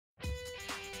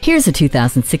Here's a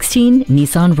 2016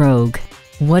 Nissan Rogue.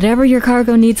 Whatever your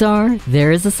cargo needs are,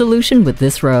 there is a solution with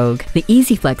this Rogue. The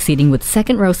Easy Flex seating with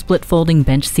second-row split folding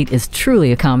bench seat is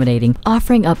truly accommodating,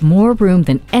 offering up more room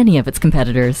than any of its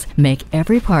competitors. Make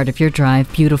every part of your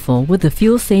drive beautiful with the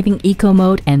fuel-saving Eco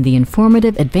Mode and the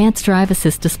informative Advanced Drive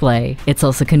Assist display. It's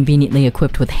also conveniently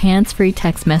equipped with hands-free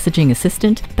text messaging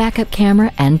assistant, backup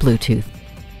camera, and Bluetooth.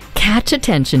 Catch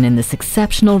attention in this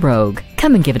exceptional Rogue.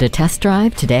 Come and give it a test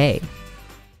drive today.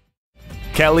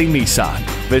 Kelly Nissan.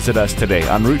 Visit us today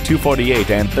on Route 248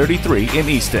 and 33 in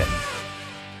Easton.